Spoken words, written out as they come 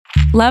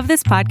Love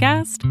this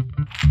podcast?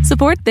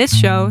 Support this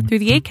show through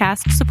the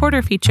Acast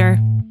supporter feature.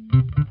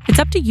 It's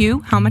up to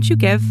you how much you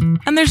give,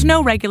 and there's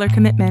no regular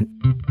commitment.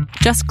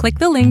 Just click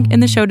the link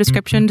in the show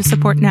description to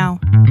support now.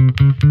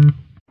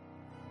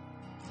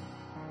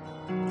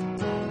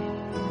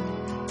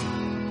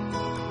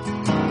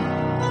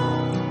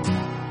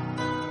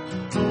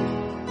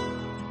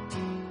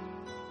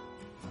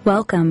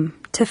 Welcome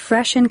to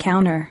Fresh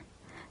Encounter,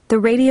 the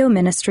radio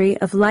ministry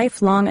of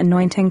Lifelong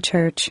Anointing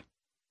Church.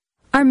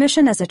 Our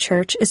mission as a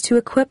church is to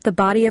equip the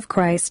body of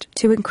Christ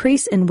to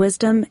increase in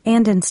wisdom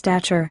and in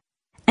stature,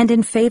 and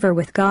in favor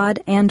with God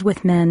and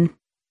with men.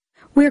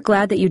 We're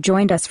glad that you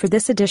joined us for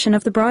this edition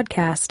of the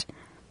broadcast.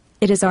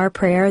 It is our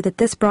prayer that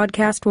this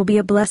broadcast will be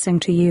a blessing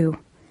to you.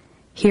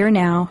 Here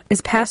now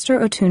is Pastor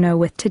Otuno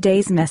with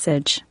today's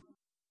message.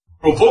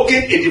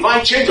 Provoking a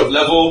divine change of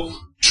level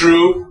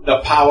through the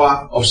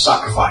power of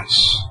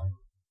sacrifice.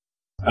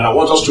 And I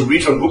want us to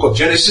read from the book of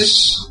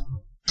Genesis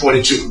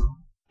 22.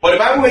 But the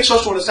Bible makes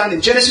us to understand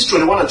in Genesis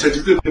 21 and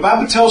 22, the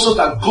Bible tells us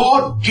that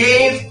God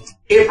gave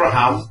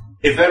Abraham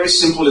a very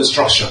simple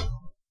instruction.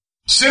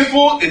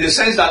 Simple in the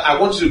sense that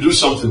I want you to do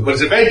something, but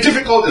it's a very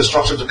difficult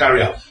instruction to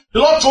carry out. The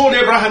Lord told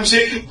Abraham,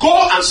 say,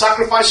 go and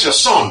sacrifice your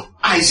son,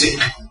 Isaac,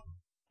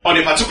 on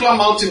a particular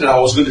mountain that I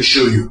was going to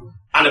show you.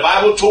 And the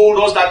Bible told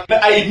us that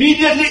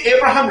immediately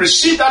Abraham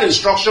received that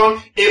instruction,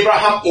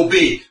 Abraham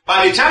obeyed.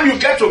 By the time you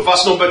get to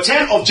verse number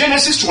 10 of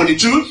Genesis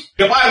 22,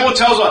 the Bible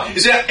tells us,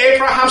 it said,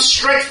 Abraham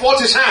stretched forth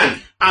his hand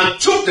and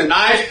took the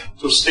knife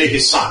to slay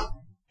his son.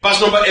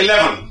 Verse number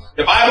 11,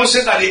 the Bible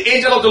says that the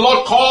angel of the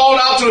Lord called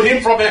out to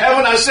him from the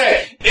heaven and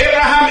said,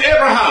 Abraham,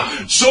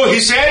 Abraham. So he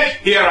said,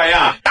 here I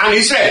am. And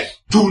he said,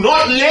 do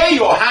not lay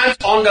your hands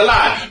on the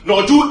lad,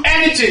 nor do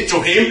anything to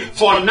him,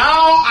 for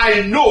now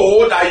I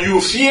know that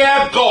you fear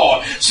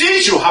God,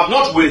 since you have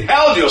not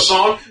withheld your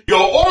son,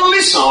 your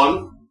only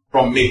son,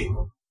 from me.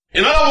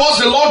 In other words,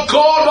 the Lord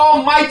God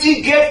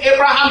Almighty gave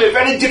Abraham a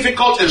very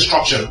difficult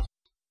instruction.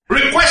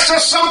 Requested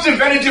something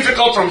very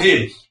difficult from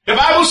him. The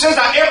Bible says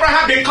that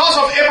Abraham, because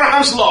of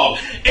Abraham's love,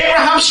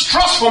 Abraham's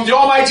trust from the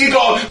Almighty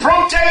God,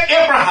 prompted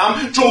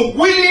Abraham to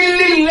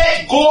willingly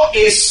let go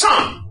a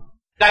son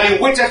that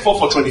he waited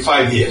for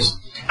 25 years.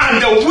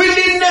 And the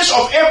willingness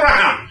of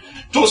Abraham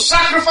to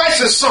sacrifice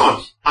his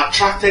son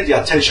attracted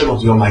the attention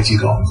of the Almighty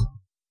God.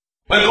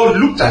 When God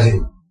looked at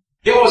him,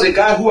 there was a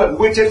guy who had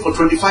waited for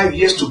 25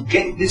 years to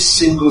get this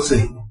single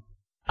thing.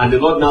 And the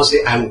Lord now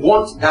said, I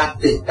want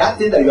that thing that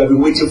you have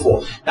been waiting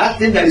for, that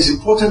thing that is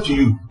important to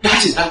you,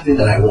 that is that thing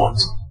that I want.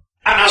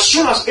 And as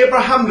soon as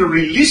Abraham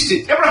released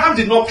it, Abraham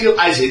did not kill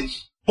Isaac,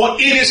 but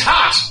in his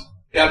heart,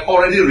 he had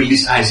already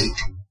released Isaac.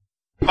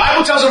 The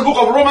Bible tells in the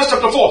book of Romans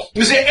chapter 4,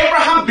 you say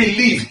Abraham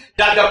believed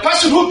that the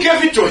person who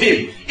gave it to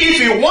him, if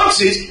he wants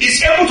it,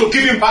 is able to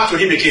give him back to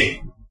him again.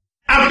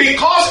 And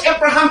because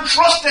Abraham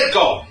trusted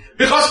God,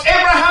 because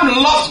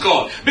Abraham loved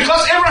God,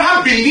 because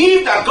Abraham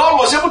believed that God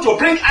was able to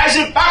bring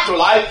Isaac back to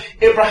life,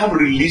 Abraham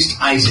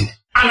released Isaac.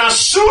 And as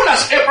soon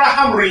as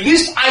Abraham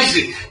released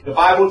Isaac, the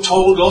Bible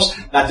told us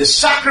that the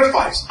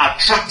sacrifice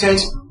attracted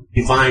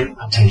divine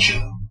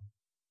attention.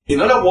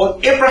 In other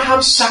words,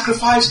 Abraham's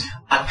sacrifice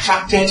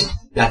attracted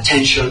the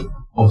attention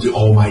of the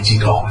Almighty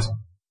God.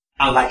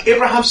 And like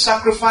Abraham's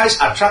sacrifice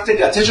attracted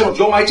the attention of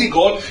the Almighty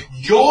God,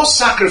 your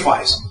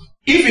sacrifice,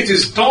 if it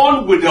is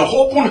done with an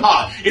open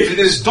heart, if it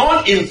is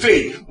done in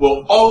faith,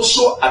 will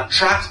also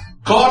attract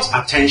God's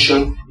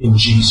attention in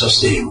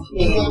Jesus' name.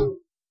 Amen.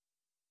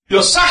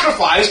 Your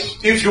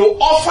sacrifice, if you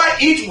offer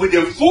it with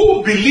a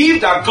full belief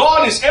that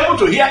God is able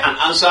to hear and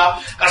answer,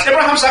 as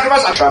Abraham's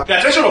sacrifice attracted the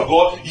attention of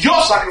God,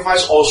 your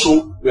sacrifice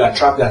also will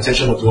attract the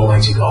attention of the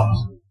Almighty God.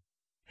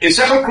 In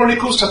 2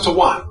 Chronicles chapter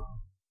 1,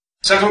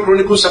 2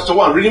 Chronicles chapter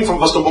 1, reading from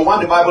verse number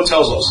 1, the Bible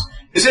tells us,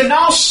 it said,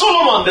 now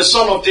Solomon, the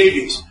son of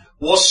David,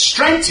 was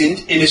strengthened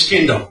in his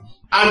kingdom,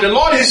 and the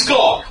Lord his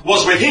God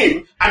was with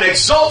him, and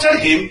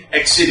exalted him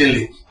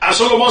exceedingly. And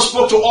Solomon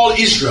spoke to all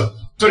Israel,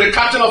 to the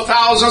captain of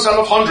thousands and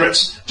of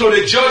hundreds, to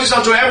the judges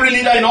and to every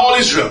leader in all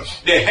Israel,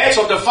 the heads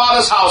of the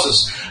fathers'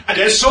 houses. And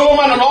then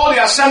Solomon and all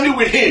the assembly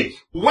with him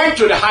went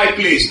to the high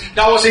place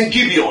that was in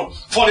Gibeon,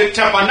 for the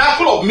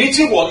tabernacle of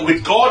meeting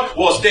with God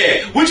was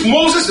there, which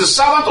Moses, the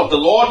servant of the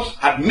Lord,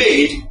 had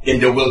made in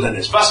the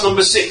wilderness. Verse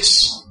number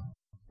 6.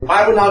 The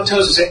Bible now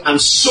tells us,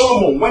 and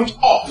Solomon went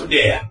up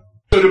there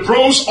to the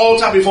bronze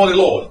altar before the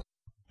Lord,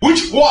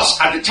 which was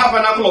at the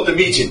tabernacle of the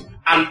meeting,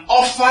 and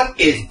offered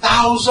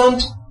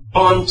 1,000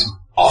 burnt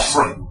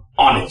offering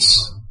on it.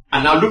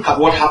 And now look at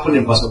what happened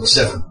in verse number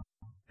 7.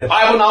 The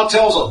Bible now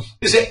tells us,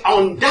 it said,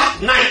 on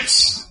that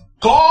night,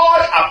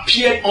 God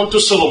appeared unto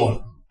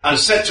Solomon and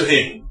said to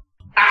him,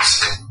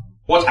 ask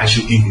what I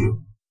should give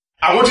you.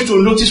 I want you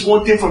to notice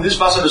one thing from this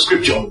verse of the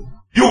scripture.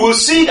 You will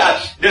see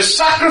that the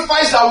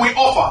sacrifice that we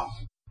offer,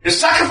 the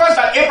sacrifice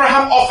that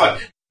Abraham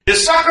offered, the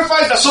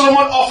sacrifice that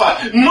Solomon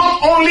offered,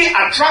 not only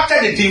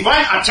attracted the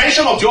divine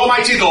attention of the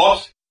Almighty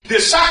God, the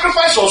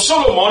sacrifice of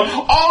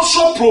Solomon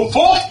also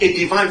provoked a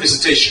divine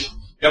visitation.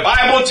 The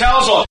Bible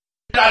tells us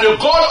that the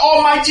God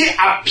Almighty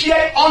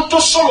appeared unto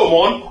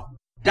Solomon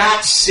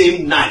that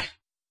same night.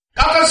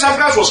 After the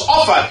sacrifice was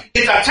offered,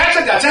 it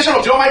attracted the attention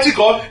of the Almighty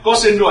God. God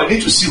said, no, I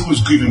need to see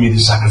who's giving me the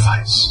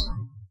sacrifice.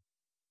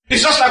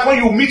 It's just like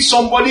when you meet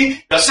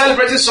somebody, you're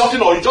celebrating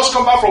something, or you just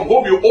come back from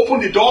home, you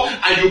open the door,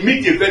 and you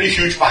meet a very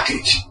huge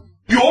package.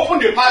 You open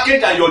the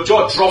package, and your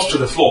jaw drops to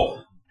the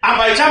floor. And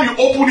by the time you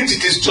open it,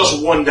 it is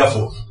just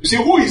wonderful. You say,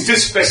 who is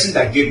this person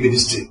that gave me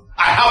this thing?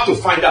 I have to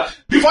find out.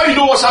 Before you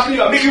know what's happening,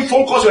 you are making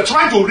phone calls, you're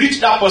trying to reach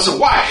that person.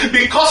 Why?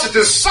 Because it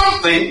is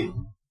something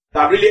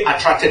that really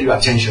attracted your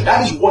attention.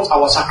 That is what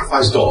our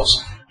sacrifice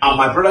does. And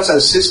my brothers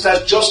and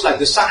sisters, just like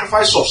the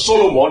sacrifice of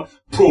Solomon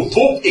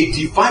provoked a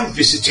divine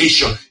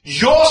visitation,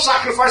 your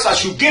sacrifice,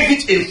 as you gave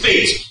it in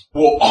faith,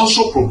 will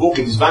also provoke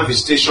a divine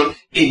visitation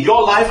in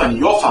your life and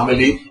your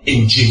family,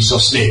 in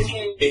Jesus' name.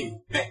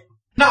 Amen.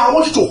 Now, I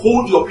want you to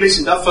hold your place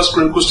in that 1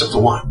 Chronicles chapter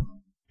 1.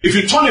 If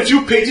you turn a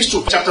few pages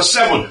to chapter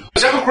 7,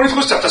 2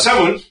 Chronicles chapter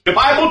 7, the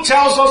Bible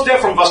tells us there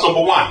from verse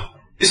number 1.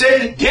 It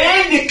said,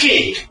 then the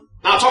king,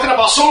 now talking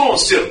about Solomon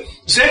still,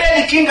 said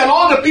then the king and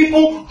all the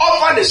people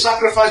offered a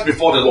sacrifice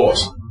before the Lord.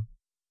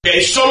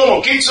 Then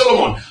Solomon, King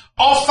Solomon,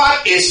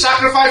 offered a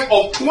sacrifice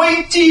of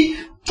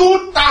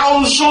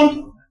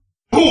 22,000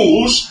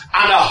 bulls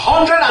and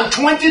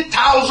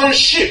 120,000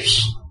 sheep.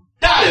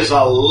 That is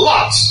a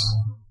lot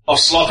of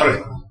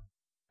slaughtering.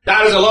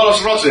 That is a lot of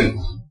slaughtering.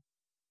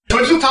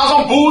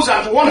 22,000 bulls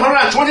and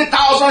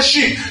 120,000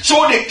 sheep.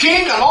 So the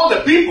king and all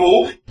the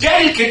people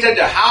dedicated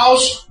the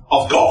house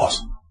of God.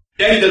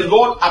 Then the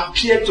Lord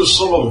appeared to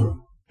Solomon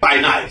by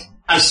night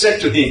and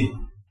said to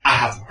him, I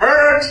have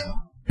heard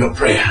your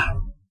prayer.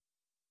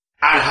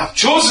 I have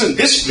chosen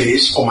this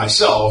place for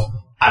myself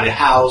as a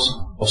house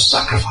of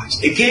sacrifice.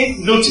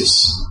 Again,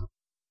 notice,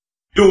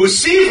 you will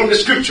see from the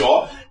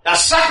scripture that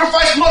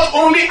sacrifice not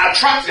only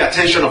attracts the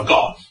attention of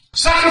God,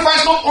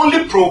 sacrifice not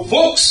only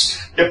provokes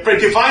the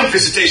divine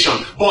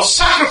visitation, but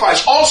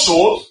sacrifice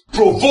also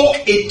provokes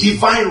a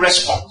divine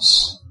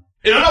response.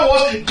 In other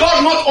words,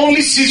 God not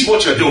only sees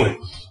what you're doing,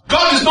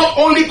 God is not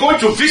only going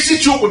to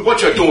visit you with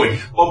what you're doing,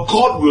 but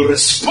God will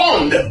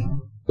respond to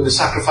the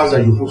sacrifice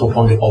that you put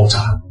upon the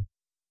altar.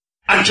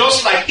 And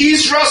just like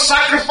Israel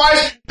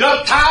sacrificed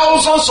the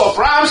thousands of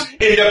rams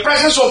in the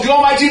presence of the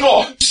Almighty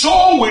God,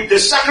 so with the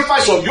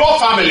sacrifice of your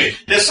family,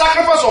 the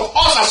sacrifice of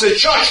us as a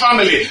church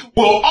family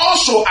will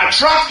also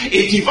attract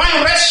a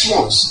divine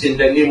response in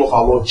the name of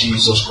our Lord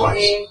Jesus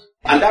Christ.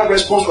 And that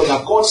response was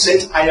that God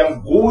said, I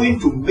am going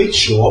to make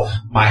sure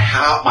my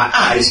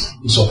eyes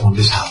is upon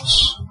this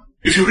house.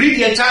 If you read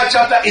the entire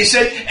chapter, it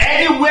said,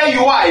 anywhere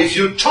you are, if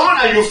you turn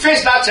and you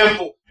face that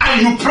temple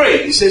and you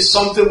pray, it says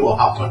something will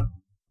happen.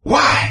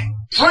 Why?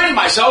 Train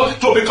myself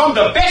to become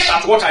the best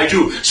at what I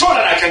do so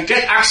that I can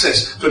get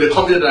access to the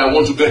company that I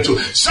want to get to.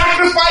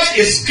 Sacrifice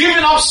is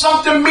giving up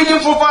something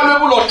meaningful,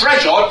 valuable, or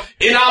treasured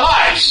in our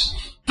lives.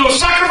 To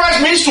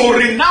sacrifice means to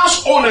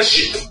renounce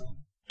ownership.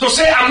 To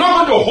say, I'm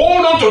not going to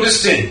hold on to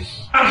this thing.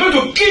 I'm going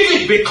to give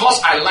it because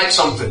I like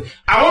something.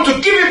 I want to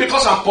give it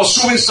because I'm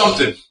pursuing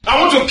something. I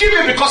want to give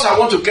it because I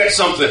want to get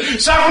something.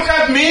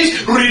 Sacrifice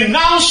means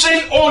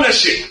renouncing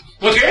ownership.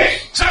 Okay?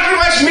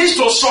 Sacrifice means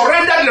to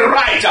surrender the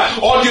right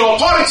or the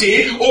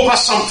authority over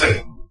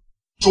something.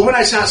 So when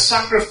I say I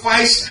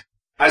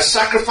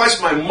sacrifice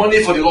my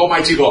money for the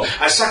Almighty God.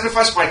 I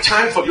sacrifice my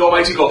time for the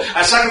Almighty God.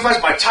 I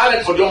sacrifice my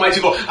talent for the Almighty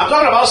God. I'm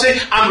talking about saying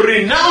I'm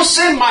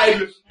renouncing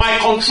my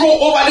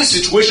control over this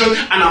situation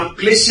and I'm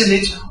placing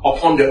it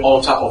upon the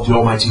altar of the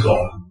Almighty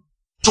God.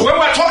 So when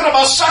we're talking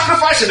about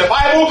sacrifice in the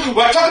Bible,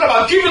 we're talking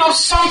about giving up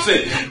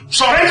something,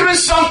 surrendering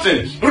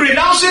something,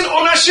 renouncing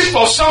ownership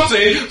of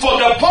something for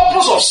the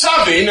purpose of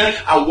serving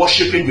and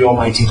worshiping the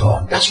Almighty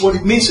God. That's what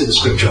it means in the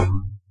scripture.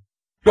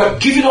 You are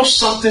giving up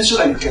something so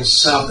that you can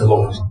serve the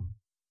Lord.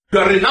 You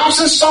are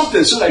renouncing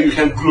something so that you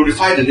can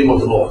glorify the name of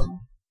the Lord.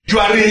 You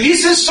are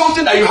releasing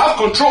something that you have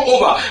control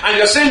over and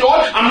you're saying,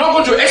 Lord, I'm not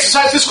going to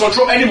exercise this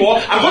control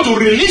anymore. I'm going to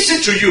release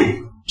it to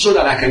you so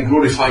that I can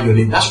glorify your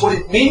name. That's what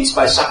it means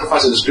by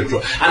sacrifice in the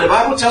scripture. And the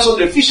Bible tells us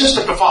in Ephesians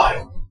chapter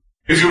 5,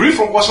 if you read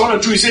from verse 1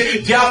 and 2, it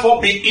says, therefore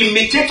be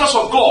imitators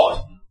of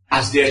God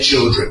as their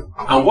children.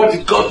 And what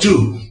did God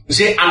do? He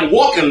said, and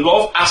walk in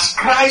love as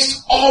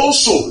Christ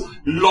also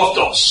loved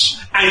us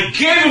and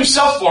gave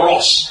himself for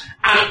us,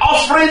 an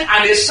offering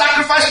and a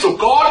sacrifice to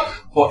God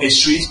for a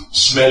sweet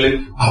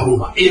smelling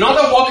aroma. In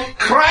other words,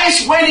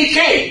 Christ, when he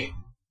came,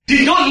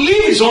 did not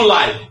live his own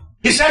life.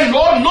 He said,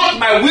 Lord, not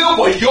my will,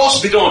 but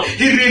yours be done.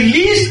 He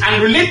released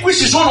and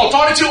relinquished his own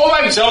authority over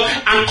himself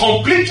and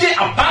completely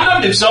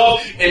abandoned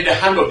himself in the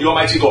hand of the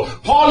Almighty God.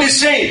 Paul is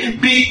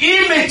saying, be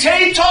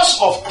imitators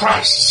of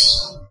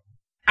Christ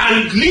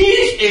and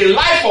live a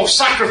life of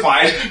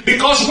sacrifice,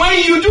 because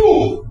when you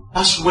do,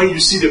 that's when you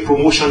see the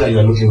promotion that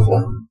you're looking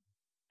for.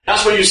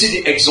 That's when you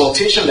see the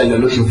exaltation that you're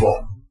looking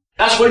for.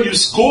 That's when you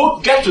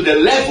get to the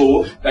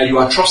level that you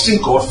are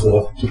trusting God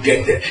for to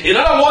get there. In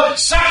other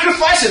words,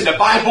 sacrifice in the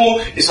Bible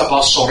is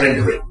about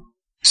surrendering.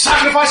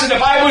 Sacrifice in the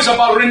Bible is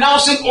about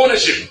renouncing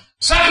ownership.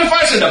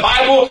 Sacrifice in the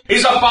Bible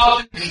is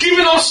about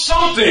giving up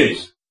something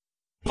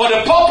for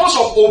the purpose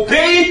of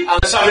obeying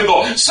and serving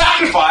God.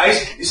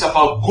 Sacrifice is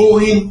about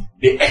going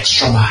the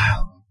extra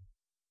mile.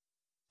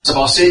 It's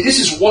about saying, this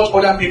is what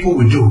other people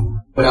will do,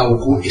 but I will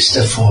go a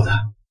step further.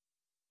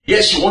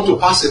 Yes, you want to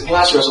pass a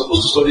class, you are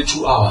supposed to study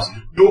 2 hours.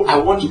 No, I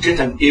want to get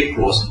an A+,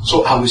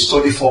 so I will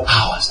study 4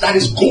 hours. That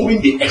is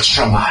going the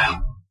extra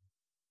mile.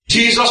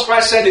 Jesus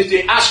Christ said, if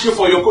they ask you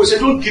for your coat, he said,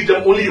 don't give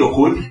them only your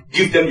coat,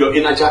 give them your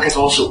inner jacket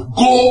also.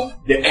 Go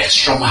the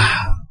extra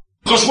mile.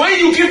 Because when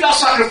you give that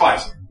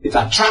sacrifice, it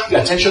attracts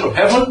the attention of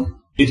heaven,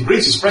 it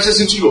brings His presence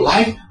into your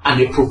life,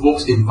 and it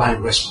provokes a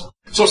divine response.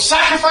 So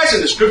sacrifice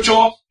in the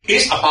scripture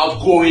is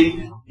about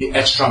going the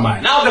extra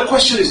mile. Now the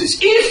question is this: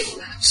 if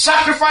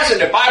sacrifice in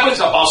the Bible is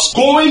about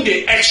going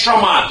the extra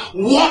mile,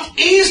 what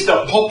is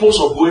the purpose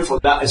of going for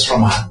that extra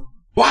mile?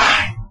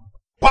 Why?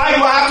 Why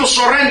do I have to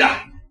surrender?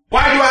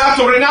 Why do I have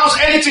to renounce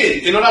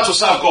anything in order to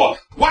serve God?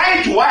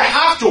 Why do I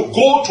have to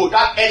go to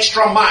that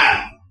extra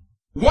mile?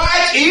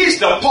 What is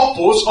the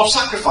purpose of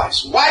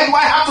sacrifice? Why do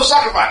I have to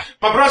sacrifice?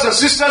 My brothers and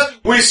sisters,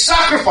 we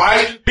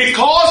sacrifice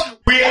because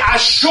we are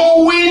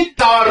showing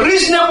our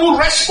reasonable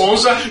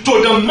response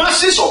to the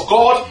mercies of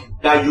God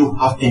that you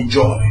have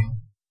enjoyed.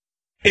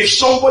 If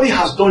somebody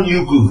has done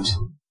you good,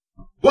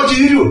 what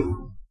do?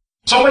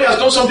 Somebody has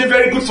done something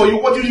very good for you.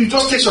 What do? You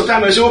just take some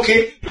time and say,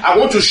 okay, I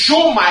want to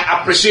show my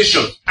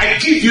appreciation. I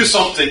give you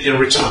something in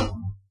return.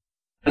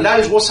 And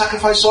that is what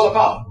sacrifice is all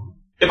about.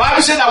 The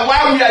Bible said that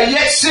while we are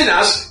yet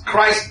sinners,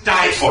 Christ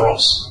died for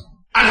us.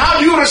 And how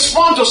do you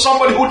respond to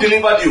somebody who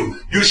delivered you?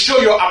 You show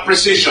your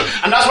appreciation.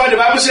 And that's why the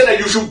Bible said that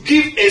you should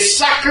give a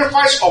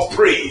sacrifice of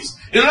praise.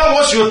 In other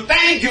words, you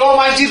thank the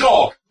Almighty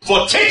God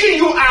for taking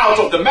you out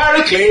of the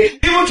miry clay,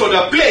 even to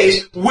the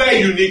place where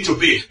you need to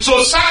be.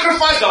 So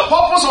sacrifice, the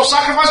purpose of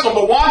sacrifice,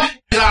 number one,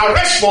 is our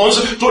response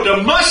to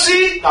the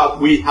mercy that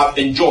we have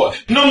enjoyed.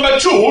 Number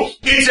two,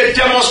 it's a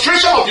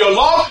demonstration of your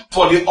love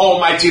for the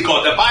Almighty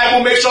God. The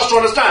Bible makes us to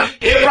understand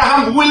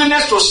Abraham's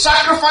willingness to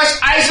sacrifice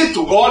Isaac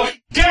to God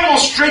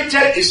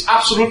demonstrated his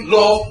absolute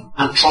love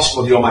and trust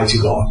for the Almighty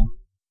God.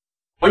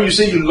 When you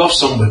say you love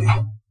somebody,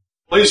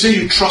 when you say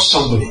you trust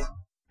somebody,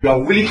 you are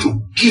willing to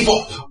give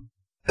up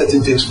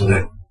certain things for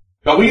them.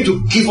 You are willing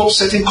to give up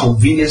certain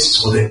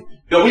conveniences for them.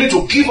 You are willing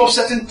to give up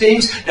certain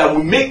things that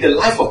will make the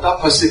life of that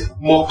person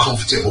more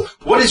comfortable.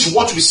 What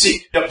we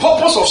see? The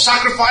purpose of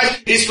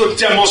sacrifice is to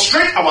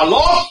demonstrate our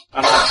love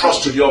and our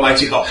trust to the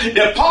Almighty God.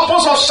 The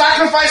purpose of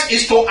sacrifice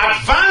is to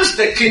advance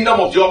the kingdom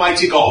of the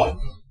Almighty God.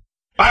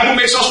 Bible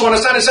makes us to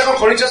understand in 2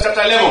 Corinthians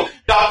chapter 11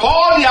 that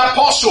Paul the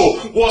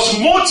apostle was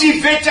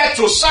motivated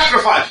to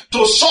sacrifice,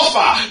 to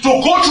suffer, to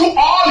go through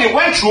all he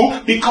went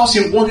through because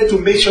he wanted to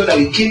make sure that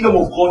the kingdom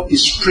of God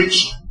is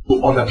preached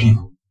to other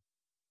people.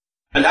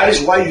 And that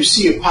is why you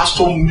see a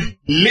pastor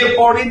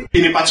laboring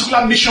in a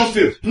particular mission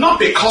field, not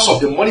because of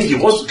the money he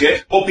wants to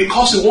get, but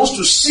because he wants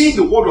to see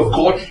the word of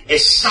God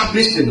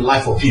established in the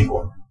life of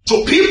people.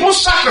 So people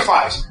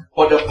sacrifice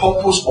for the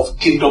purpose of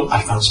kingdom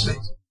advancement.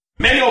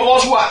 Many of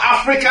us who are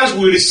Africans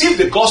will receive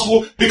the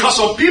gospel because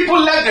some people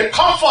left the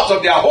comfort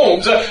of their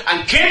homes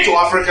and came to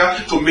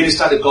Africa to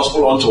minister the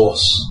gospel unto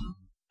us.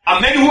 And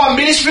many who are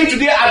ministering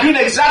today are doing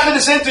exactly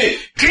the same thing.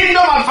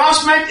 Kingdom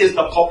advancement is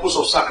the purpose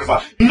of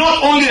sacrifice.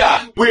 Not only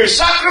that, we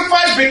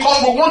sacrifice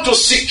because we want to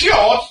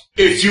secure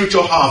a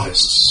future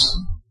harvest.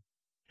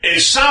 In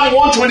Psalm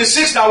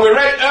 126 that we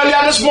read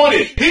earlier this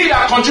morning, he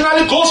that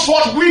continually goes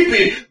forth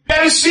weeping,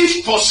 bearing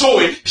seed for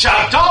sowing,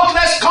 shall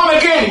doubtless come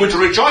again with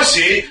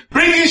rejoicing,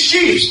 bringing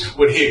sheaves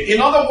with him.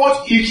 In other words,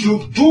 if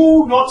you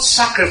do not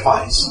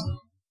sacrifice,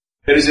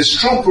 there is a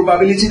strong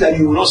probability that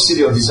you will not see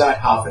your desired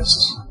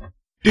harvest.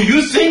 Do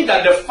you think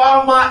that the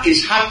farmer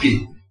is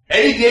happy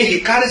any day he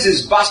carries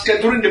his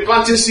basket during the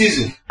planting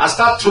season and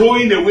start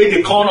throwing away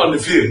the corn on the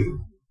field?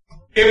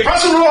 A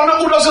person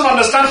who doesn't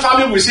understand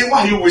farming will say,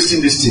 why are you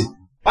wasting this thing?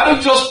 Why don't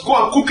you just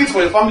go and cook it for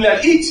your family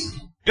and eat?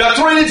 You are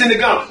throwing it in the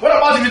ground. What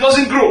about if it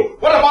doesn't grow?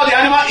 What about the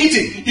animal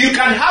eating? You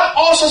can have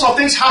all sorts of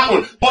things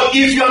happen. But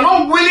if you are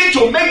not willing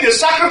to make the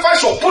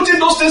sacrifice of putting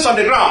those things on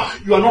the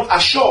ground, you are not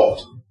assured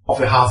of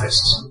a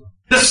harvest.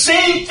 The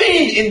same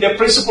thing in the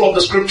principle of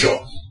the scripture.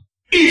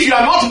 If you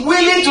are not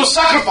willing to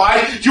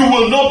sacrifice, you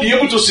will not be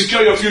able to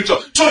secure your future.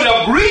 So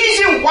the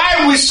reason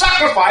why we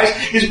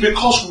sacrifice is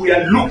because we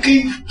are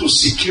looking to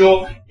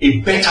secure a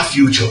better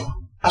future.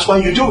 That's why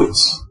you do it.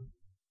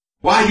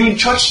 Why are you in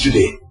church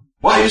today?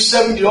 Why are you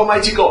serving the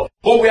Almighty God?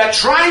 But we are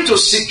trying to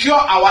secure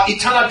our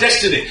eternal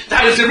destiny.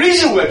 That is the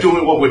reason we're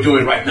doing what we're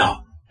doing right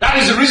now. That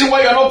is the reason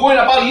why you're not going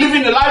about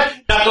living a life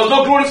that does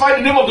not glorify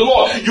the name of the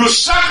Lord. You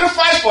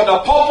sacrifice for the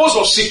purpose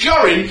of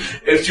securing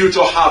a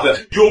future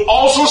harvest. You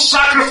also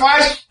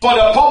sacrifice for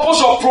the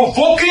purpose of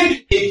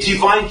provoking a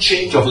divine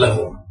change of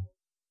level.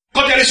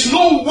 But there is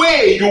no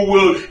way you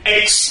will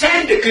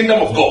extend the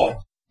kingdom of God.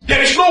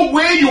 There is no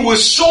way you will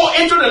sow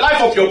into the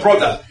life of your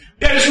brother.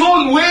 There is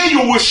no way you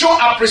will show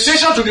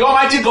appreciation to the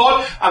Almighty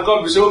God and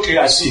God will say, okay,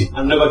 I see,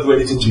 I'll never do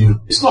anything to you.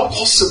 It's not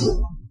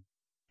possible.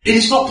 It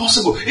is not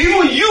possible.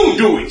 Even you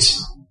do it.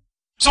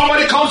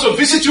 Somebody comes to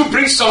visit you,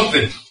 brings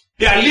something.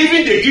 They are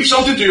leaving, they give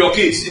something to your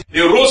kids.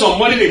 They roll some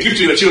money, they give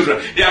to your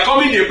children. They are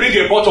coming, they bring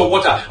a bottle of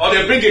water, or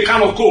they bring a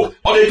can of Coke,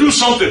 or they do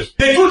something.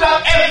 They do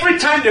that every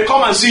time they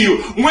come and see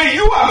you. When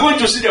you are going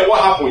to see them,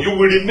 what happened? You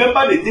will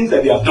remember the things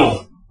that they have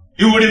done.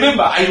 You will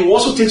remember, and you will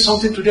also take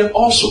something to them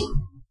also.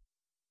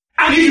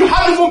 And if you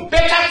have even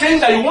better things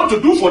that you want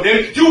to do for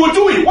them, you will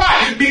do it.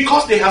 Why?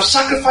 Because they have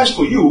sacrificed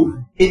for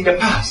you in the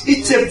past.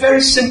 It's a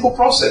very simple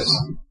process.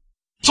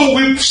 So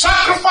we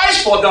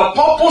sacrifice for the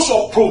purpose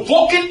of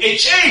provoking a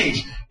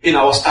change in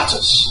our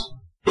status.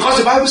 Because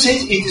the Bible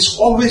says it is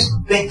always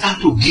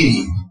better to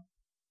give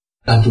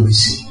than to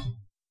receive.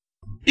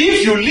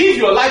 If you live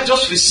your life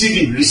just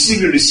receiving,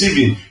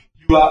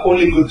 you are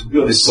only going to be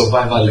on the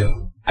survival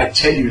level. I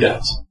tell you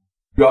that.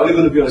 You are only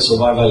going to be on the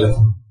survival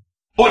level.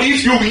 But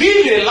if you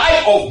live a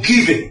life of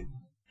giving,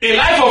 a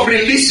life of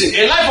releasing,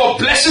 a life of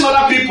blessing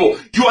other people,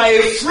 you are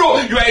a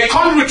flow, you are a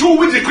conduit through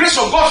which the grace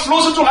of God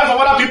flows into the life of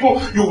other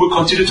people, you will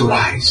continue to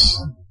rise.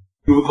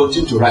 You will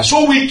continue to rise.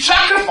 So we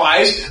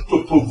sacrifice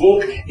to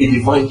provoke a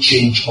divine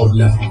change of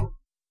level.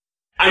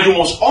 And you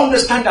must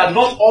understand that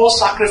not all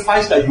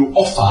sacrifice that you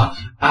offer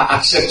are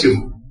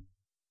acceptable.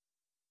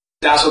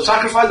 There are some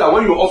sacrifices that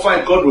when you offer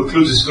it, God will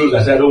close his clothes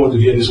and say, I don't want to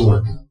hear this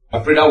one. I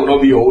pray that will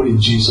not be your own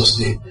in Jesus'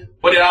 name.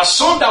 But there are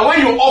some that when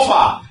you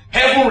offer,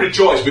 heaven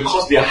rejoices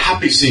because they are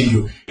happy seeing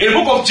you. In the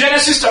book of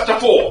Genesis chapter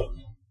 4,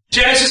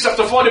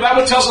 the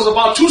Bible tells us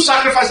about two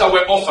sacrifices that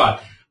were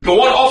offered. The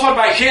one offered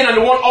by Cain and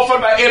the one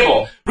offered by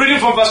Abel. Reading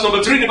from verse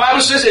number 3, the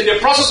Bible says, in the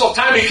process of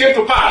time it came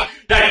to pass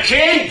that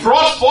Cain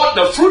brought forth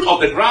the fruit of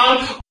the ground,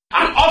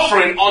 an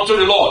offering unto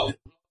the Lord.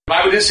 The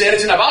Bible didn't say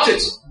anything about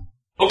it.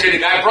 Okay, the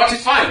guy brought it,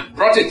 fine,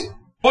 brought it.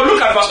 But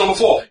look at verse number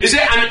 4. It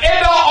said, and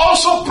Abel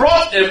also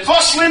brought a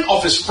firstling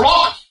of his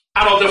flock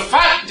and of the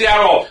fat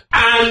thereof.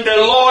 And the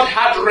Lord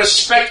had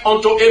respect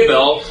unto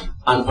Abel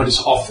and for his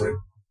offering.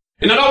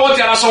 In other words,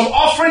 there are some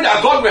offerings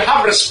that God will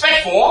have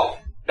respect for.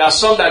 There are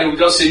some that he will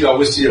just say you are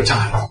wasting your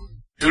time.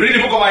 If you read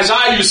the book of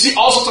Isaiah, you see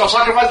all sorts of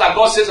sacrifices that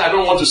God says I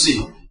don't want to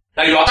see.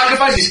 That your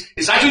sacrifice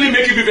is actually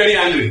making you very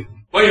angry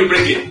when you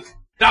break it.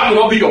 That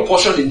will not be your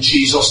portion in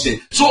Jesus' name.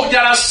 So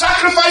there are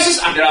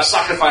sacrifices and there are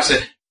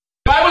sacrifices.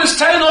 The Bible is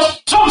telling us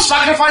some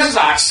sacrifices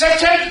are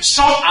accepted,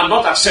 some are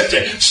not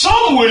accepted.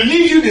 Some will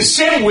leave you the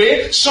same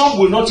way, some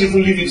will not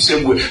even leave you the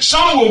same way.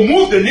 Some will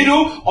move the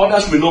needle,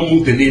 others will not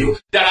move the needle.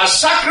 There are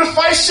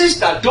sacrifices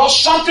that do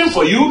something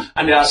for you,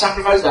 and there are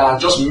sacrifices that are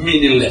just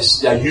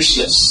meaningless, they are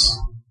useless.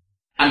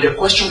 And the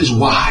question is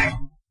why?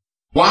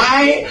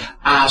 Why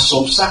are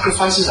some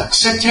sacrifices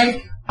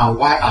accepted? And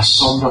why are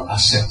some not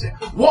accepted?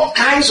 What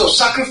kinds of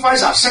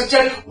sacrifice are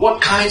accepted? What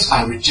kinds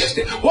are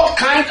rejected? What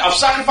kind of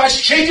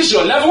sacrifice changes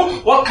your level?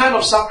 What kind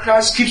of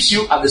sacrifice keeps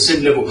you at the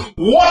same level?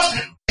 What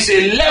is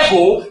a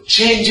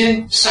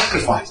level-changing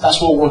sacrifice? That's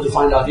what we want to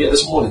find out here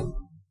this morning.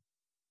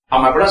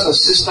 And my brothers and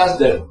sisters,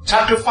 the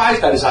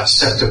sacrifice that is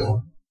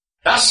acceptable,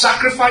 that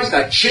sacrifice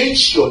that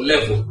changes your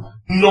level,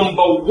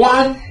 number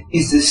one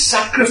is the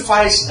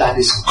sacrifice that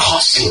is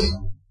costly.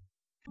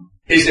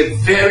 It's a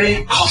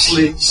very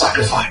costly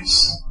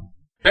sacrifice.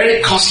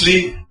 Very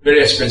costly,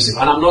 very expensive.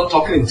 And I'm not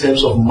talking in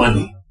terms of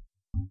money.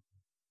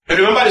 You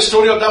remember the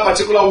story of that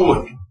particular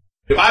woman?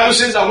 The Bible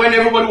says that when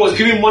everybody was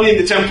giving money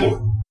in the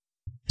temple,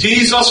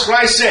 Jesus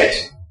Christ said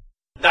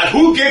that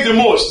who gave the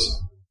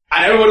most?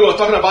 And everybody was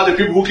talking about the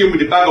people who came with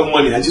the bag of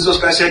money. And Jesus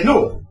Christ said,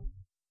 no.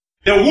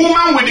 The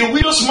woman with the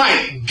widow's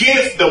mite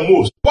gave the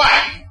most.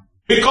 Why?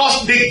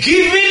 Because the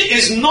giving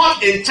is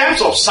not in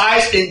terms of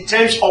size, in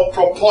terms of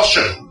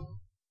proportion.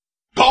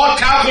 God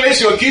calculates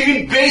your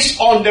giving based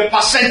on the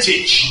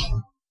percentage.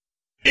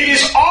 It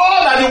is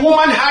all that the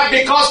woman had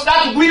because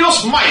that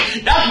widow's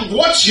mite, that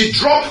what she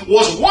dropped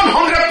was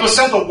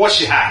 100% of what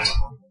she had.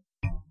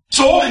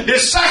 So the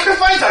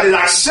sacrifice that is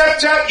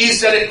accepted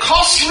is a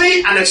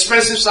costly and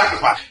expensive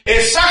sacrifice. A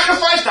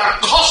sacrifice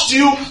that costs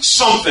you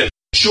something.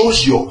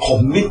 Shows your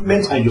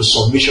commitment and your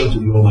submission to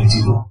the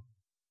Almighty God.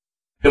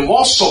 The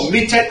more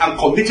submitted and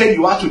committed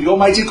you are to the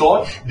Almighty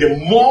God, the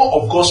more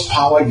of God's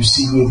power you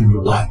see move in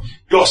your life.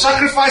 Your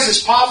sacrifice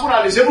is powerful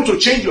and is able to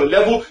change your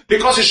level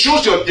because it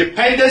shows your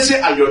dependency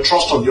and your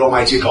trust on the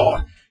Almighty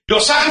God.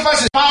 Your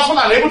sacrifice is powerful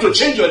and able to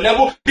change your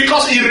level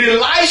because it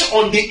relies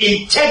on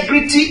the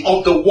integrity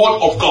of the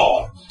Word of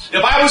God. The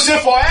Bible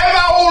says,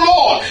 forever, O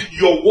Lord,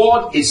 your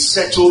word is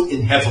settled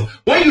in heaven.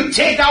 When you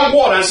take that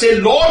word and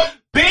say, Lord,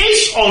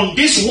 based on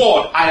this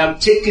word, I am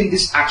taking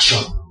this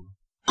action.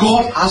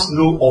 God has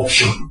no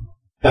option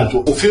than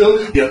to fulfill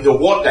the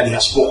word that he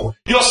has spoken.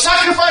 Your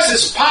sacrifice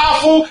is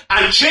powerful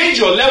and change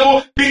your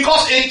level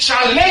because it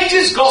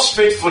challenges God's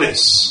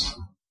faithfulness.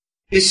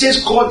 It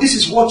says, God, this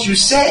is what you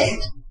said.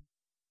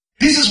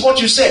 This is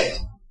what you said.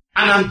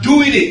 And I'm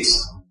doing it.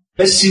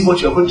 Let's see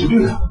what you're going to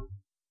do now.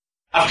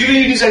 I've given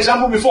you this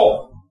example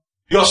before.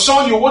 Your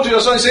son, you go to your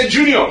son and say,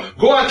 Junior,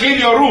 go and clean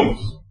your room.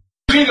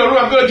 Clean your room,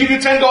 I'm going to give you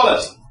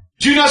 $10.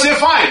 Junior say,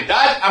 fine,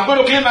 Dad, I'm going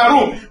to clean my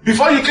room.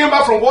 Before you came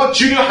back from work,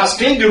 Junior has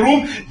cleaned the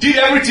room, did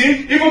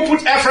everything, even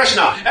put air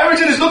freshener.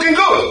 Everything is looking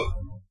good.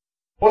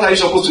 What are you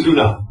supposed to do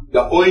now?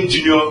 You're owing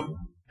Junior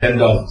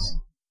 $10.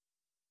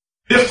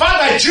 The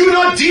fact that that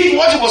Junior did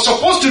what he was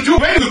supposed to do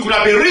when he could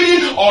have been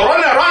reading or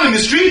running around in the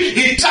street,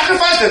 he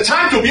sacrificed the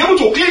time to be able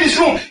to clean his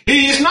room.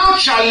 He is now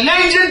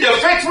challenging the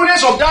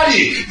faithfulness of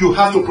daddy. You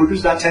have to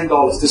produce that $10.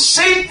 The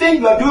same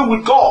thing you are doing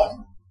with God.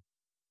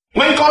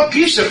 When God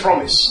gives a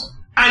promise,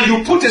 and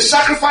you put a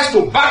sacrifice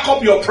to back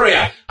up your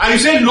prayer, and you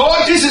say,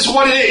 Lord, this is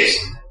what it is.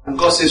 And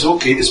God says,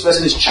 okay, this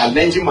person is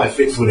challenging my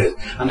faithfulness.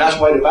 And that's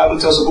why the Bible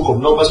tells the book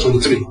of Numbers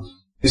 23.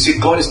 They say,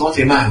 God is not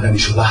a man that he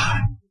should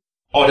lie,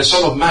 or the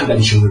son of man that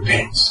he should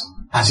repent.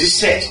 Has he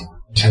said,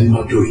 shall he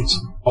not do it?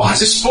 Or has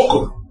he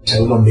spoken,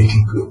 shall he not make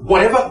it good?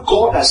 Whatever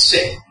God has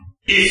said,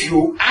 if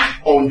you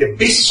act on the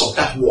basis of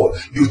that word,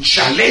 you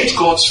challenge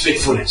God's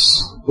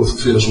faithfulness to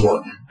fulfill his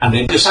word. And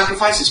then the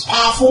sacrifice is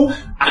powerful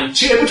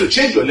and able to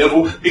change your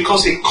level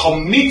because it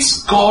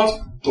commits God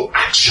to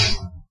action.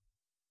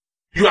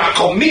 You are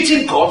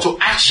committing God to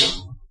action.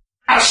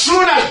 As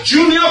soon as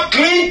Junior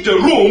cleaned the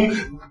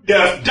room,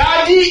 the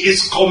daddy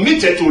is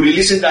committed to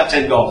releasing that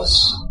 $10.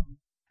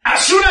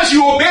 As soon as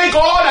you obey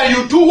God and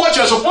you do what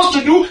you're supposed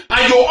to do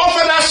and you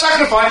offer that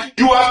sacrifice,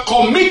 you have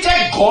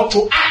committed God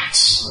to act.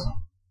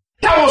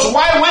 That was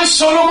why when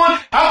Solomon,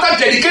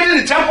 after dedicating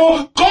the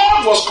temple,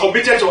 God was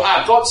committed to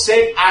act. God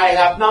said, I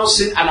have now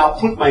sinned and I'll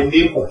put my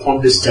name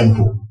upon this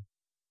temple.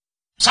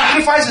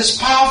 Sacrifice is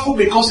powerful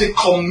because it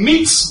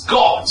commits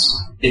God's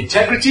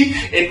integrity,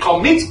 it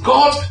commits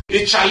God,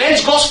 it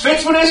challenges God's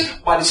faithfulness,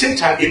 but at the same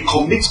time, it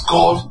commits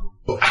God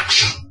to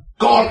action.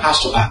 God has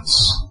to act.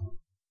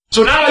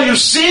 So now that you've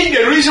seen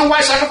the reason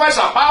why sacrifices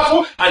are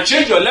powerful and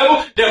change your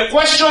level, the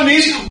question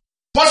is,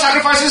 what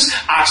sacrifices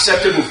are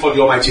acceptable for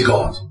the Almighty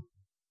God?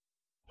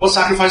 What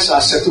sacrifices are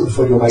acceptable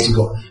for the Almighty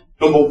God?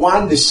 Number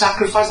one, the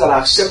sacrifices that are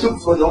acceptable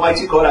for the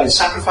Almighty God are the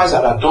sacrifices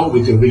that are done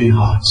with a willing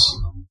heart.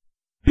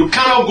 You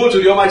cannot go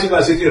to the Almighty God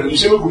and say, you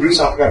say, we could bring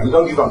sacrifice, we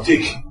don't give and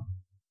take.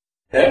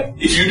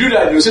 If you do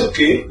that, you say,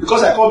 okay,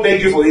 because I can't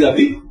beg you for it,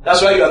 Abi,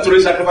 that's why you are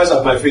throwing sacrifice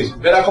at my face.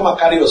 Better come and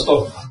carry your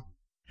stuff.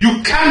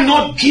 You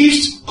cannot give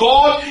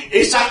God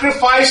a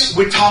sacrifice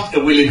without a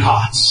willing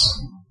heart.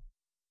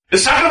 The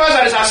sacrifice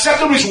that is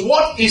acceptable is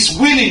what is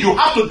willing. You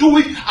have to do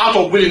it out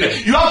of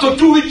willingness. You have to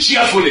do it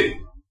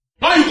cheerfully.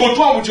 Now you go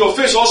to it with your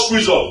face all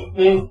squeezed up.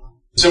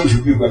 Say we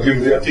should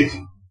give, take.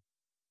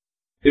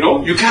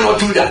 You cannot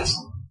do that.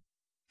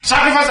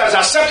 Sacrifice that is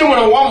acceptable,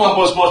 number one,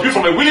 must be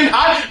from a willing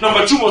heart.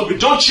 Number two, must be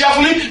done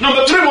cheerfully.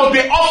 Number three, must be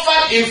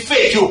offered in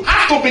faith. You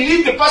have to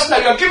believe the person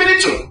that you are giving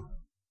it to.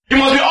 It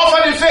must be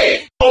offered in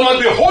faith. It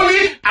must be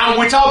holy and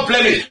without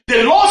blemish.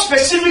 The Lord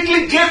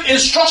specifically gave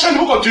instruction in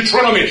the book of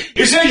Deuteronomy.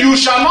 He said, you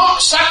shall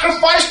not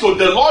sacrifice to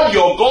the Lord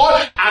your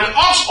God an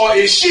ox or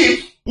a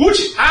sheep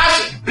which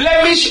has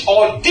blemish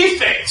or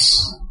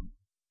defects.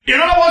 In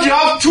other words, you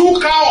have 2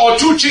 cow or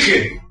 2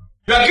 chicken.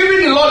 You are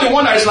giving the Lord the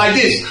one that is like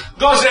this.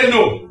 God said,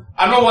 no,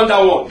 I don't want that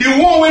one.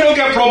 The one we don't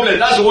get problem,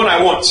 that's the one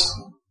I want.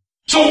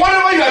 So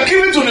whatever you are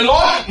giving to the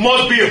Lord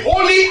must be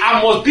holy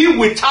and must be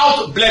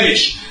without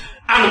blemish.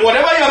 And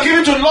whatever you are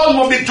giving to the Lord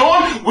must be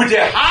done with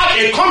a heart,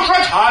 a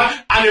contrite heart,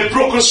 and a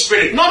broken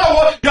spirit. In other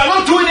words, you are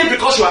not doing it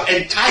because you are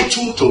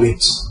entitled to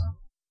it.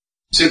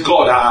 Say,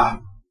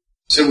 God,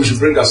 say we should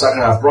bring a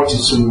sacrifice. I brought it,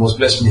 so you must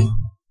bless me.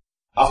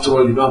 After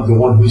all, you know I'm the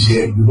one who is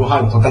here. You know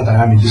how important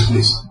I am in this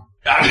place.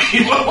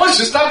 Once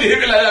you start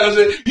behaving like that,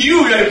 you say, you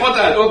are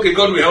important. Okay,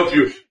 God will help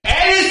you.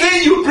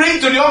 Anything you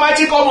bring to the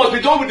Almighty God must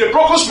be done with a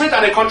broken spirit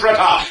and a contrite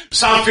heart.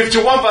 Psalm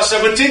 51 verse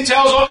 17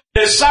 tells us,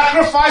 the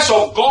sacrifice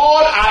of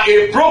God are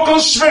a broken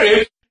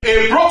spirit,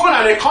 a broken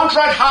and a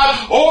contrite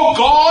heart. Oh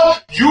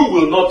God, you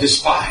will not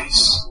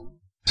despise.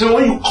 So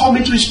when you come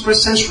into His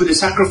presence with a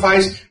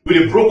sacrifice, with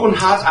a broken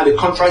heart and a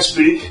contrite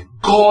spirit,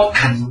 God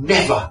can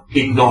never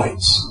ignore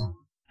it.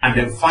 And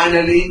then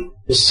finally,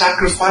 the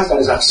sacrifice that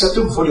is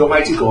acceptable for the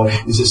Almighty God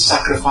is a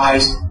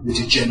sacrifice with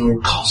a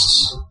genuine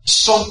cost.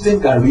 Something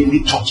that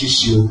really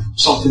touches you,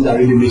 something that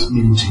really makes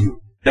meaning to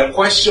you. The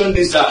question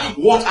is that,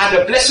 what are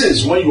the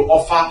blessings when you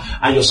offer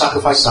and your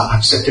sacrifices are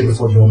accepted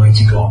before the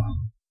Almighty God?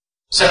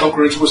 2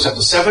 Corinthians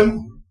chapter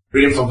 7,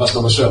 reading from verse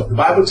number 12. The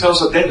Bible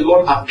tells us, then the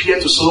Lord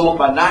appeared to Solomon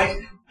by night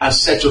and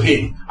said to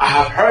him, I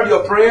have heard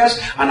your prayers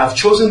and have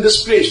chosen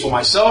this place for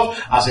myself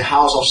as a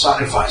house of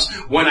sacrifice.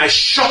 When I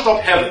shut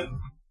up heaven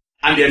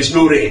and there is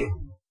no rain,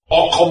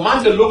 or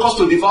command the locusts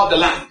to devour the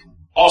land,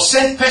 or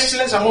send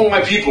pestilence among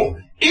my people,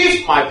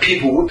 if my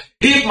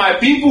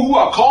people who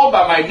are called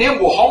by my name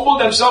will humble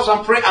themselves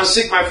and pray and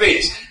seek my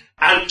face,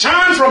 and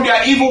turn from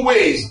their evil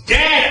ways,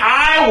 then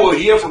I will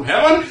hear from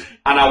heaven,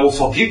 and I will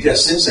forgive their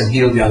sins and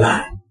heal their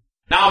land.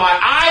 Now my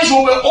eyes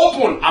will be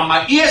open, and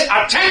my ears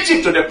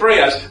attentive to the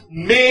prayers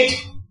made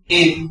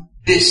in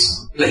this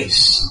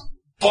place.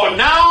 For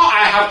now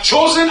I have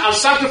chosen and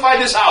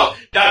sanctified this house,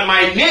 that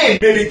my name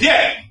may be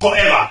there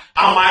forever,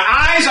 and my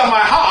eyes and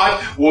my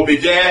heart will be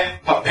there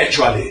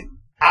perpetually.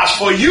 As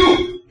for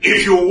you,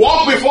 if you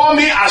walk before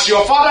me as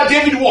your father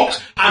David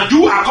walked, and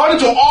do according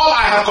to all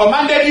I have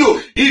commanded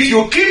you, if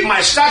you keep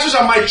my statutes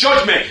and my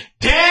judgment,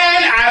 then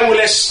I will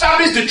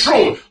establish the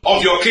throne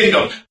of your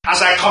kingdom,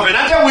 as I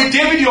covenanted with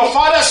David your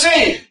father,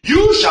 saying,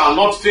 you shall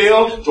not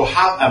fail to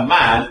have a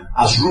man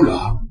as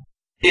ruler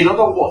In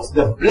other words,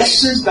 the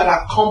blessings that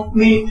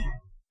accompany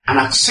an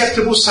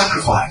acceptable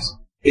sacrifice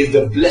is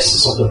the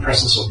blessings of the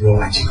presence of the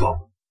Almighty God.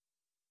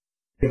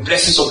 The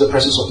blessings of the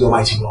presence of the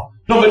Almighty God.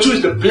 Number 2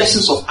 is the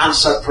blessings of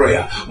answered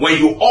prayer. When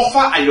you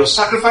offer and your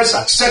sacrifice is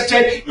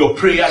accepted, your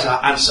prayers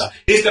are answered.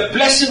 It's the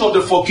blessing of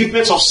the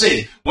forgiveness of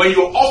sin. When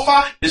you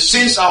offer, the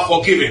sins are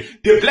forgiven.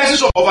 The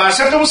blessings of an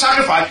acceptable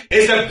sacrifice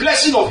is the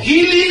blessing of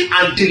healing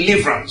and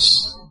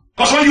deliverance.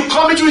 Because when you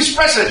come into His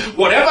presence,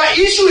 whatever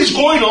issue is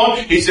going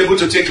on, He's able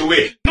to take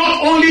away.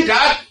 Not only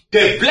that,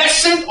 the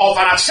blessing of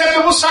an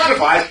acceptable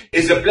sacrifice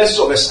is the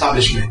blessing of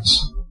establishment.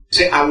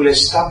 Say, I will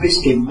establish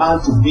a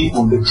man to be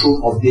on the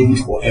throne of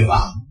David forever.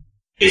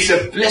 It's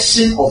a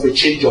blessing of a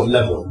change of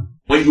level.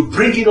 When you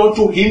bring it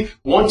unto Him,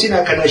 one thing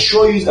I can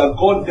assure you is that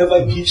God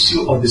never gives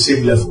you on the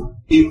same level.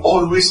 He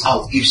always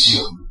outgives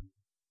you.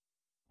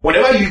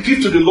 Whatever you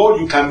give to the Lord,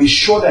 you can be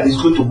sure that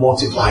He's going to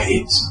multiply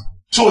it.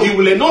 So He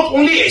will not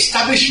only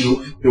establish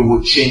you, He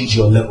will change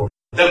your level.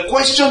 The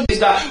question is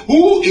that,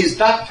 who is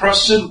that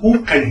person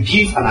who can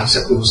give an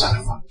acceptable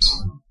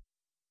sacrifice?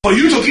 For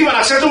you to give an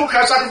acceptable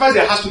sacrifice,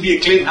 there has to be a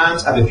clean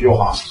hand and a pure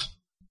heart.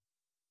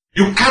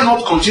 You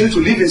cannot continue to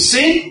live in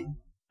sin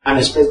and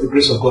expect the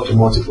grace of God to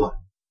multiply.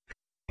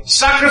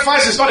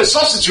 Sacrifice is not a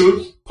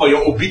substitute for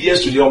your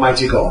obedience to the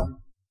Almighty God.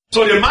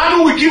 So the man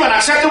who will give an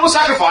acceptable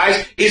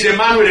sacrifice is a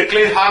man with a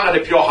clean heart and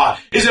a pure heart.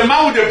 Is a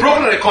man with a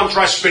broken and a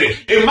contrite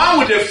spirit. A man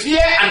with the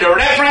fear and the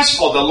reverence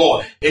for the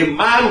Lord. A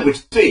man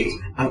with faith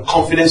and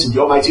confidence in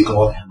the Almighty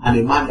God. And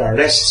a man that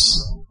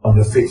rests on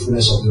the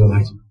faithfulness of the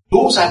Almighty God.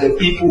 Those are the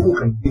people who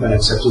can give an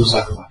acceptable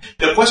sacrifice.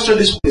 The question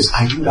is,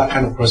 are you that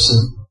kind of person?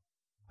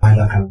 Am I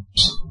that kind of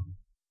person?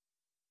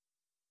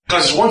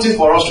 Because it's one thing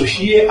for us to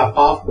hear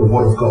about the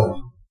Word of God.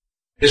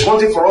 It's one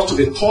thing for us to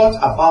be taught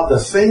about the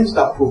things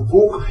that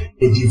provoke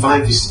a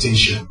divine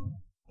visitation.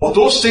 But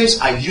those things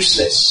are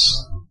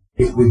useless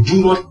if we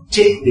do not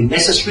take the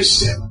necessary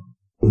step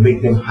to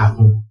make them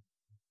happen.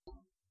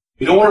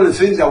 You know, one of the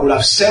things that would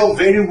have sold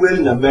very well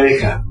in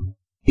America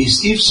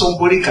is if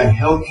somebody can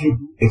help you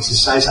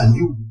exercise and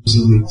you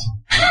losing weight.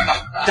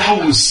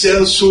 That will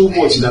sell so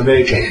much in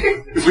America.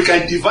 If we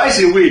can devise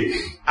a way,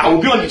 I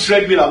will be on the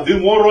treadmill, I'm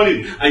doing one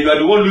running, and you are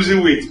the one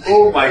losing weight.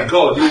 Oh my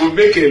God, you will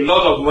make a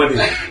lot of money.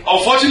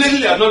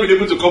 Unfortunately, I have not been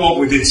able to come up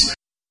with it.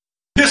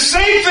 The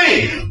same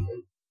thing.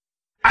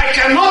 I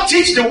cannot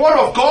teach the Word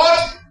of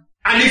God,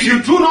 and if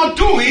you do not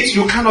do it,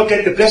 you cannot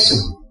get the blessing.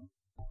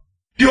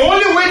 The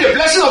only way the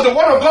blessing of the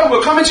Word of God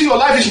will come into your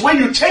life is when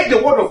you take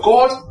the Word of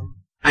God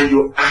and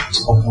you act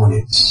upon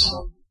it.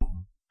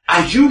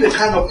 Are you the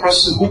kind of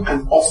person who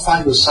can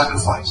offer your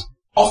sacrifice?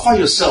 Offer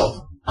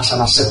yourself as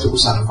an acceptable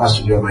sacrifice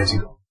to the Almighty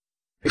God.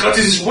 Because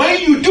it is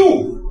when you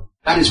do,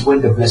 that is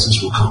when the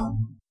blessings will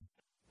come.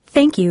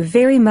 Thank you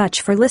very much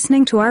for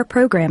listening to our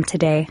program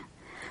today.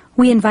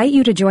 We invite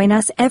you to join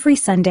us every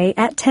Sunday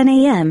at 10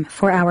 a.m.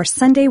 for our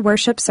Sunday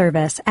worship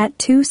service at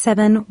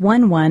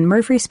 2711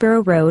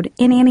 Murfreesboro Road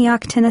in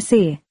Antioch,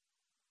 Tennessee.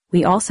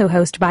 We also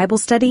host Bible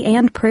study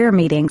and prayer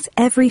meetings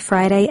every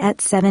Friday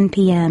at 7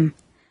 p.m.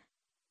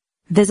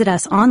 Visit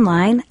us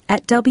online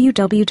at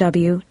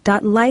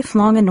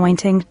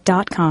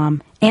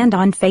www.lifelonganointing.com and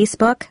on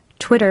Facebook,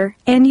 Twitter,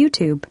 and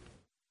YouTube.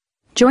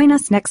 Join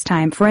us next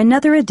time for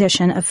another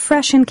edition of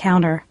Fresh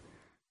Encounter.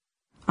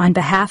 On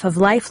behalf of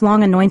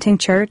Lifelong Anointing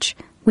Church,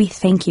 we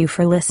thank you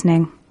for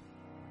listening.